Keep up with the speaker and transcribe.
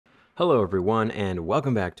Hello, everyone, and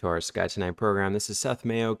welcome back to our Sky Tonight program. This is Seth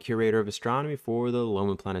Mayo, curator of astronomy for the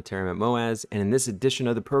Lowman Planetarium at MOAS, and in this edition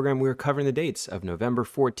of the program, we're covering the dates of November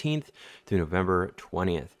 14th through November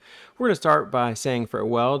 20th. We're going to start by saying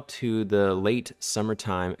farewell to the late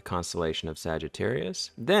summertime constellation of Sagittarius.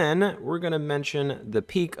 Then, we're going to mention the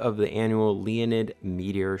peak of the annual Leonid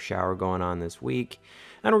meteor shower going on this week.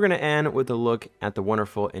 And we're going to end with a look at the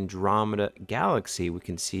wonderful Andromeda galaxy we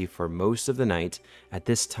can see for most of the night at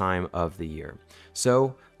this time of the year.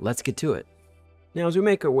 So let's get to it. Now, as we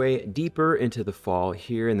make our way deeper into the fall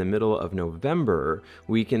here in the middle of November,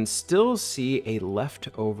 we can still see a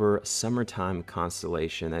leftover summertime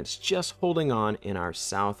constellation that's just holding on in our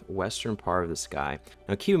southwestern part of the sky.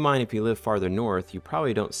 Now, keep in mind, if you live farther north, you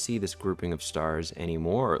probably don't see this grouping of stars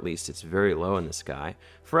anymore, or at least it's very low in the sky.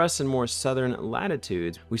 For us in more southern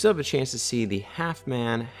latitudes, we still have a chance to see the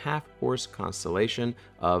half-man, half-horse constellation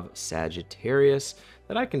of Sagittarius,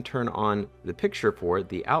 that I can turn on the picture for,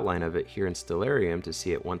 the outline of it here in Stellarium to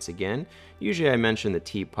see it once again. Usually I mention the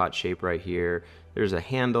teapot shape right here. There's a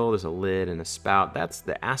handle, there's a lid, and a spout. That's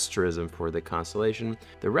the asterism for the constellation.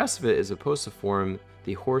 The rest of it is supposed to form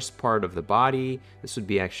the horse part of the body. This would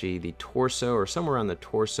be actually the torso, or somewhere on the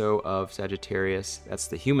torso of Sagittarius. That's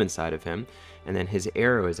the human side of him. And then his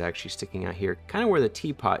arrow is actually sticking out here, kind of where the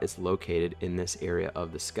teapot is located in this area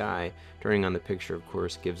of the sky. Turning on the picture, of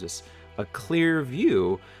course, gives us a clear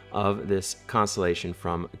view of this constellation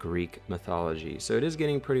from Greek mythology. So it is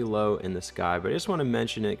getting pretty low in the sky, but I just want to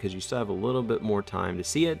mention it because you still have a little bit more time to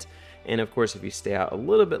see it. And of course, if you stay out a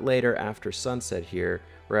little bit later after sunset here,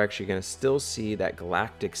 we're actually going to still see that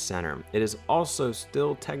galactic center. It is also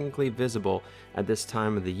still technically visible at this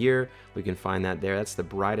time of the year. We can find that there. That's the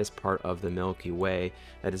brightest part of the Milky Way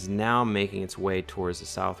that is now making its way towards the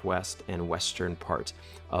southwest and western part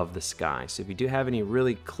of the sky. So if you do have any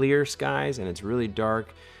really clear skies and it's really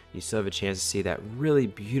dark, you still have a chance to see that really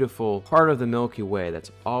beautiful part of the Milky Way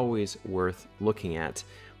that's always worth looking at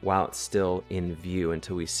while it's still in view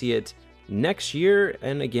until we see it next year,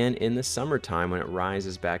 and again in the summertime when it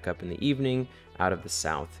rises back up in the evening out of the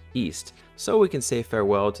southeast. So we can say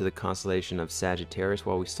farewell to the constellation of Sagittarius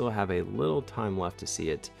while we still have a little time left to see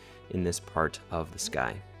it in this part of the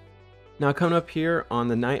sky. Now, coming up here on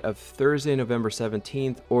the night of Thursday, November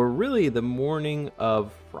 17th, or really the morning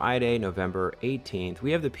of Friday, November 18th,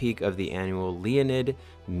 we have the peak of the annual Leonid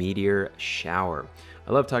meteor shower.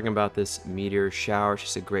 I love talking about this meteor shower. It's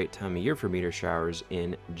just a great time of year for meteor showers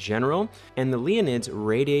in general. And the Leonids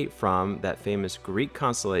radiate from that famous Greek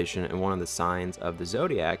constellation and one of the signs of the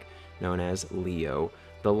zodiac known as Leo,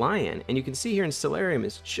 the lion. And you can see here in Stellarium,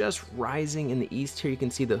 it's just rising in the east here. You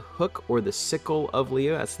can see the hook or the sickle of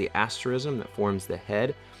Leo. That's the asterism that forms the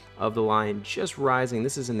head of the lion, just rising.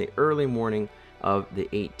 This is in the early morning of the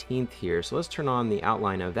 18th here. So let's turn on the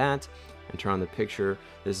outline of that and turn on the picture.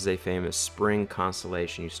 This is a famous spring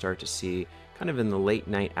constellation you start to see kind of in the late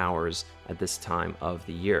night hours at this time of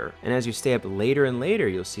the year. And as you stay up later and later,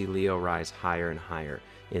 you'll see Leo rise higher and higher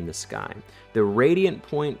in the sky. The radiant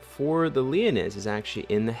point for the Leonids is actually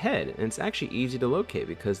in the head, and it's actually easy to locate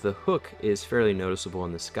because the hook is fairly noticeable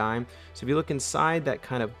in the sky. So if you look inside that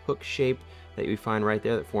kind of hook shape that you find right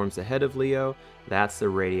there that forms the head of Leo, that's the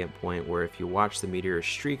radiant point where if you watch the meteors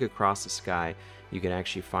streak across the sky, you can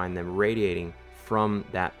actually find them radiating from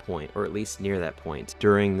that point, or at least near that point,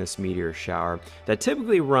 during this meteor shower that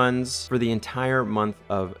typically runs for the entire month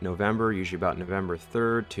of November, usually about November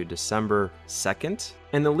 3rd to December 2nd.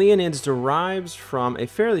 And the Leonids derives from a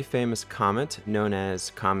fairly famous comet known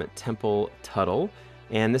as Comet Tempel-Tuttle.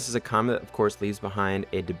 And this is a comet that, of course, leaves behind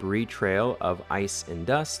a debris trail of ice and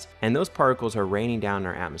dust. And those particles are raining down in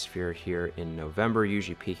our atmosphere here in November,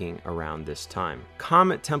 usually peaking around this time.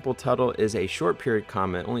 Comet Tempel-Tuttle is a short period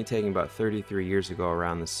comet, only taking about 33 years to go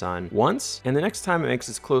around the sun once. And the next time it makes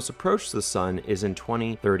its close approach to the sun is in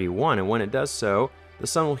 2031. And when it does so, the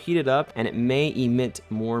sun will heat it up and it may emit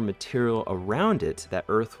more material around it that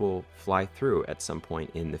Earth will fly through at some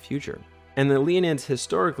point in the future. And the Leonids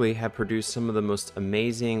historically have produced some of the most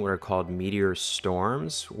amazing what are called meteor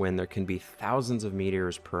storms, when there can be thousands of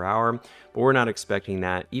meteors per hour, but we're not expecting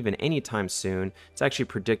that even anytime soon. It's actually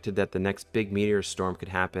predicted that the next big meteor storm could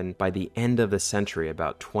happen by the end of the century,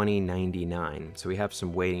 about 2099. So we have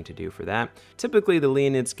some waiting to do for that. Typically, the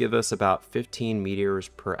Leonids give us about 15 meteors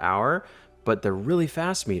per hour, but they're really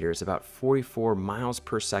fast meteors, about 44 miles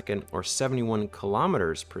per second or 71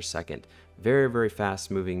 kilometers per second. Very, very fast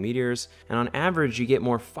moving meteors. And on average, you get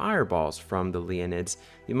more fireballs from the Leonids,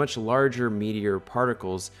 the much larger meteor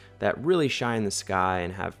particles that really shine the sky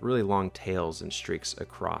and have really long tails and streaks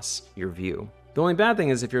across your view. The only bad thing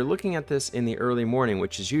is if you're looking at this in the early morning,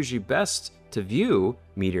 which is usually best to view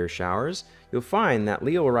meteor showers, you'll find that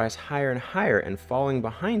Leo will rise higher and higher, and falling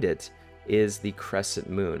behind it is the crescent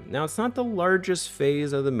moon. Now, it's not the largest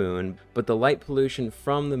phase of the moon, but the light pollution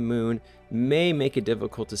from the moon may make it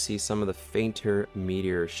difficult to see some of the fainter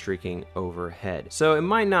meteors streaking overhead. So it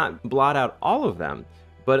might not blot out all of them,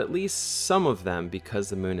 but at least some of them, because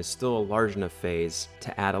the moon is still a large enough phase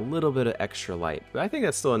to add a little bit of extra light. But I think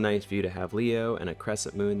that's still a nice view to have Leo and a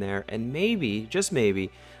crescent moon there, and maybe, just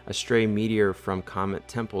maybe, a stray meteor from Comet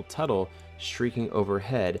Tempel-Tuttle streaking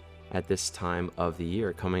overhead at this time of the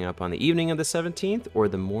year, coming up on the evening of the 17th or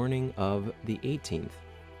the morning of the 18th.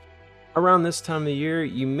 Around this time of the year,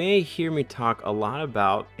 you may hear me talk a lot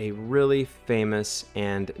about a really famous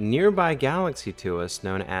and nearby galaxy to us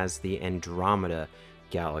known as the Andromeda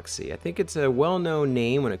Galaxy. I think it's a well-known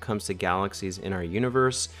name when it comes to galaxies in our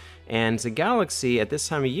universe, and it's a galaxy at this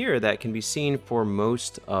time of year that can be seen for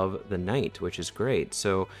most of the night, which is great.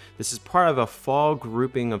 So this is part of a fall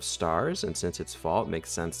grouping of stars, and since it's fall, it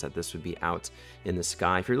makes sense that this would be out in the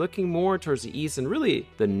sky if you're looking more towards the east and really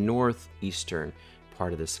the northeastern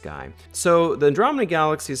part of the sky. So the Andromeda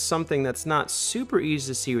Galaxy is something that's not super easy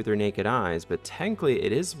to see with your naked eyes, but technically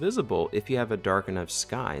it is visible if you have a dark enough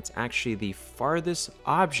sky. It's actually the farthest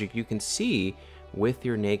object you can see with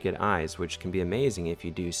your naked eyes, which can be amazing if you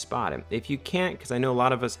do spot it. If you can't, because I know a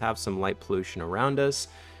lot of us have some light pollution around us,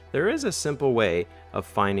 there is a simple way of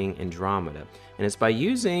finding Andromeda, and it's by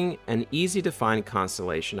using an easy to find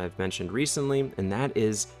constellation I've mentioned recently, and that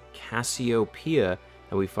is Cassiopeia,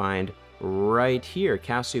 that we find right here.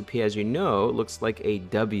 Cassiopeia, as you know, looks like a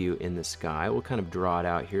W in the sky. We'll kind of draw it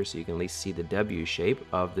out here so you can at least see the W shape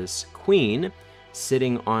of this queen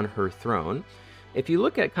sitting on her throne. If you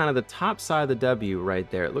look at kind of the top side of the W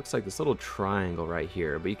right there, it looks like this little triangle right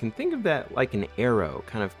here, but you can think of that like an arrow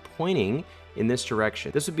kind of pointing in this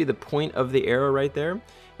direction. This would be the point of the arrow right there.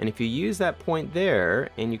 And if you use that point there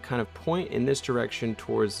and you kind of point in this direction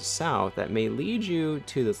towards the south, that may lead you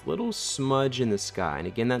to this little smudge in the sky. And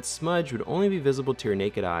again, that smudge would only be visible to your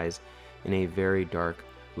naked eyes in a very dark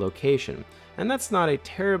location. And that's not a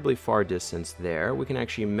terribly far distance there. We can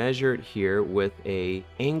actually measure it here with a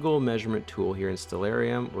angle measurement tool here in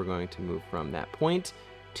Stellarium. We're going to move from that point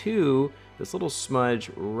to this little smudge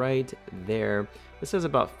right there. This has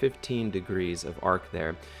about 15 degrees of arc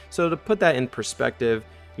there. So to put that in perspective,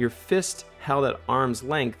 your fist held at arm's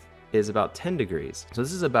length is about 10 degrees. So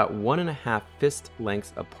this is about 1.5 fist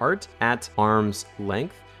lengths apart at arm's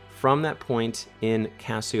length from that point in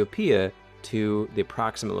Cassiopeia to the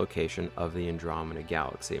approximate location of the Andromeda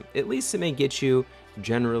Galaxy. At least it may get you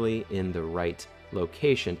generally in the right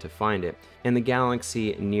location to find it. And the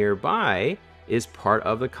galaxy nearby is part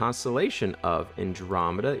of the constellation of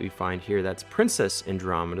Andromeda. We find here that's Princess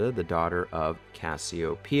Andromeda, the daughter of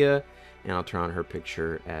Cassiopeia, and I'll turn on her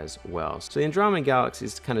picture as well. So the Andromeda Galaxy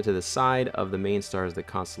is kind of to the side of the main stars of the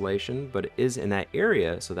constellation, but it is in that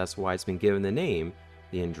area, so that's why it's been given the name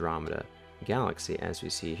the Andromeda Galaxy, as we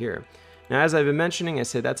see here. Now, as I've been mentioning, I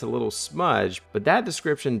said that's a little smudge, but that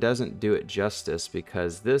description doesn't do it justice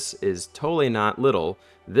because this is totally not little.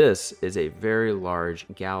 This is a very large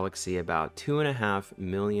galaxy, about 2.5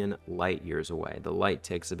 million light years away. The light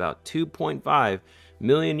takes about 2.5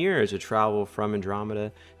 million years to travel from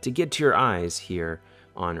Andromeda to get to your eyes here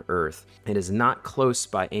on Earth. It is not close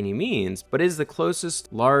by any means, but is the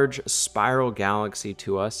closest large spiral galaxy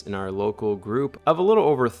to us in our local group of a little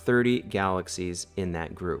over 30 galaxies in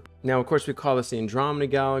that group. Now, of course, we call this the Andromeda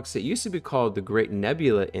Galaxy. It used to be called the Great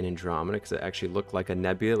Nebula in Andromeda because it actually looked like a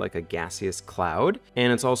nebula, like a gaseous cloud.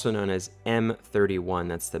 And it's also known as M31.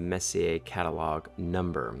 That's the Messier catalog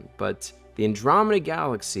number. But the Andromeda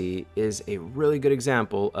Galaxy is a really good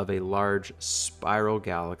example of a large spiral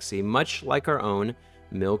galaxy, much like our own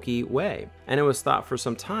Milky Way. And it was thought for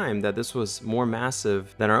some time that this was more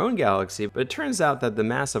massive than our own galaxy, but it turns out that the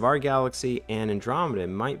mass of our galaxy and Andromeda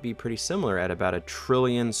might be pretty similar at about 1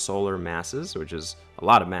 trillion solar masses, which is a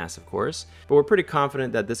lot of mass, of course. But we're pretty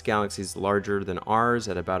confident that this galaxy is larger than ours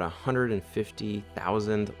at about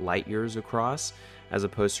 150,000 light years across, as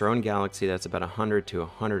opposed to our own galaxy that's about 100 to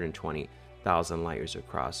 120,000 light years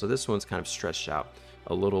across. So this one's kind of stretched out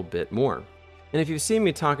a little bit more. And if you've seen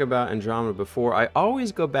me talk about Andromeda before, I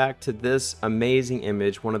always go back to this amazing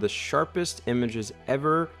image, one of the sharpest images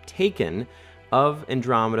ever taken of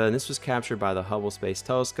Andromeda, and this was captured by the Hubble Space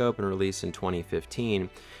Telescope and released in 2015.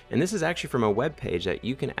 And this is actually from a web page that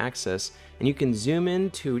you can access, and you can zoom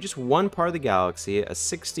in to just one part of the galaxy, a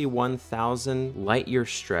 61,000 light year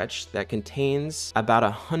stretch that contains about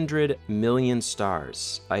 100 million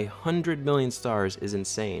stars. 100 million stars is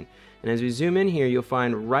insane. And as we zoom in here, you'll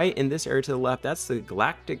find right in this area to the left, that's the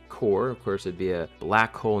galactic core. Of course, it'd be a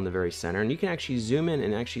black hole in the very center. And you can actually zoom in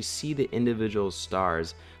and actually see the individual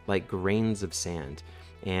stars like grains of sand.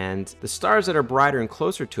 And the stars that are brighter and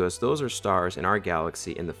closer to us, those are stars in our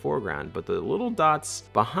galaxy in the foreground. But the little dots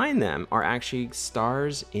behind them are actually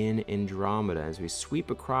stars in Andromeda. As we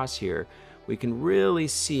sweep across here, we can really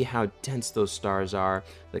see how dense those stars are.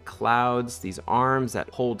 The clouds, these arms that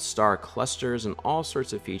hold star clusters, and all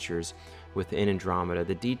sorts of features within Andromeda.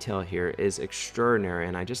 The detail here is extraordinary,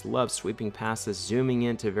 and I just love sweeping past this, zooming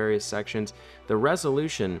into various sections. The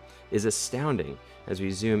resolution is astounding as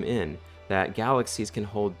we zoom in, that galaxies can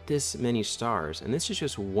hold this many stars, and this is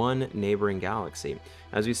just one neighboring galaxy.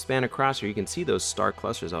 As we span across here, you can see those star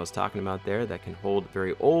clusters I was talking about there that can hold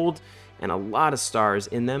very old and a lot of stars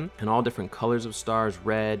in them, and all different colors of stars: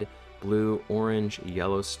 red, blue, orange,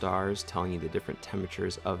 yellow stars, telling you the different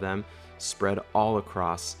temperatures of them, spread all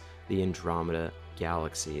across the Andromeda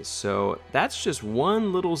galaxy. So that's just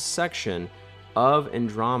one little section of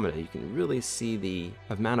Andromeda. You can really see the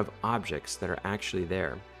amount of objects that are actually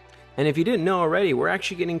there. And if you didn't know already, we're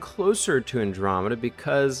actually getting closer to Andromeda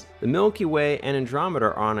because the Milky Way and Andromeda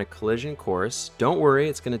are on a collision course. Don't worry,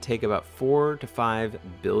 it's going to take about 4 to 5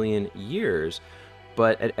 billion years.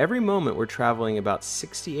 But at every moment, we're traveling about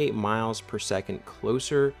 68 miles per second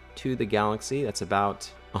closer to the galaxy. That's about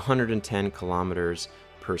 110 kilometers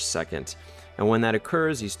per second. And when that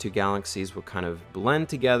occurs, these two galaxies will kind of blend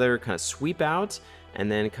together, kind of sweep out, and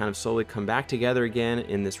then kind of slowly come back together again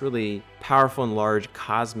in this really powerful and large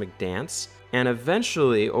cosmic dance. And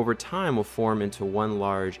eventually, over time, will form into one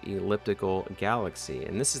large elliptical galaxy.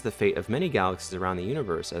 And this is the fate of many galaxies around the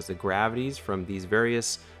universe, as the gravities from these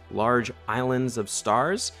various large islands of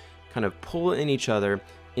stars kind of pull in each other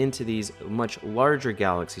into these much larger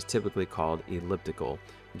galaxies, typically called elliptical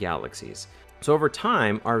galaxies. So over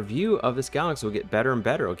time, our view of this galaxy will get better and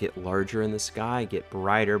better. It'll get larger in the sky, get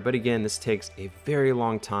brighter. But again, this takes a very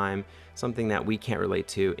long time, something that we can't relate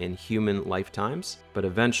to in human lifetimes. But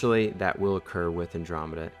eventually that will occur with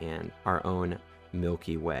Andromeda and our own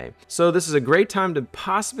Milky Way. So this is a great time to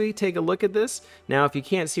possibly take a look at this. Now, if you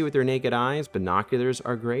can't see with your naked eyes, binoculars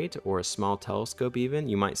are great, or a small telescope even.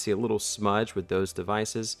 You might see a little smudge with those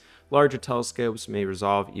devices. Larger telescopes may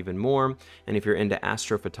resolve even more. And if you're into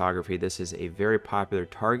astrophotography, this is a very popular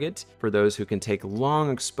target for those who can take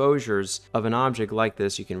long exposures of an object like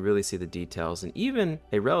this. You can really see the details, and even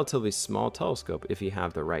a relatively small telescope if you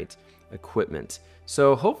have the right equipment.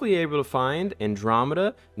 So hopefully you're able to find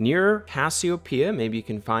Andromeda near Cassiopeia. Maybe you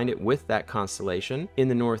can find it with that constellation in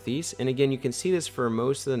the northeast. And again, you can see this for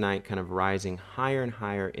most of the night, kind of rising higher and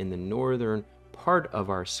higher in the northern part of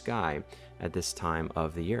our sky at this time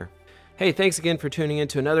of the year. Hey, thanks again for tuning in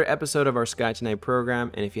to another episode of our Sky Tonight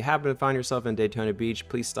program. And if you happen to find yourself in Daytona Beach,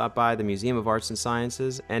 please stop by the Museum of Arts and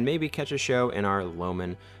Sciences and maybe catch a show in our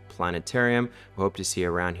Loman Planetarium. We hope to see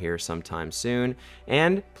you around here sometime soon.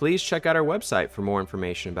 And please check out our website for more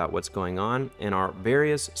information about what's going on and our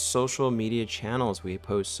various social media channels. We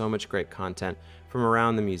post so much great content from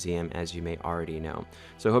around the museum, as you may already know.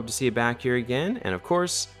 So I hope to see you back here again. And of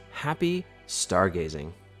course, happy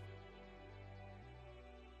stargazing.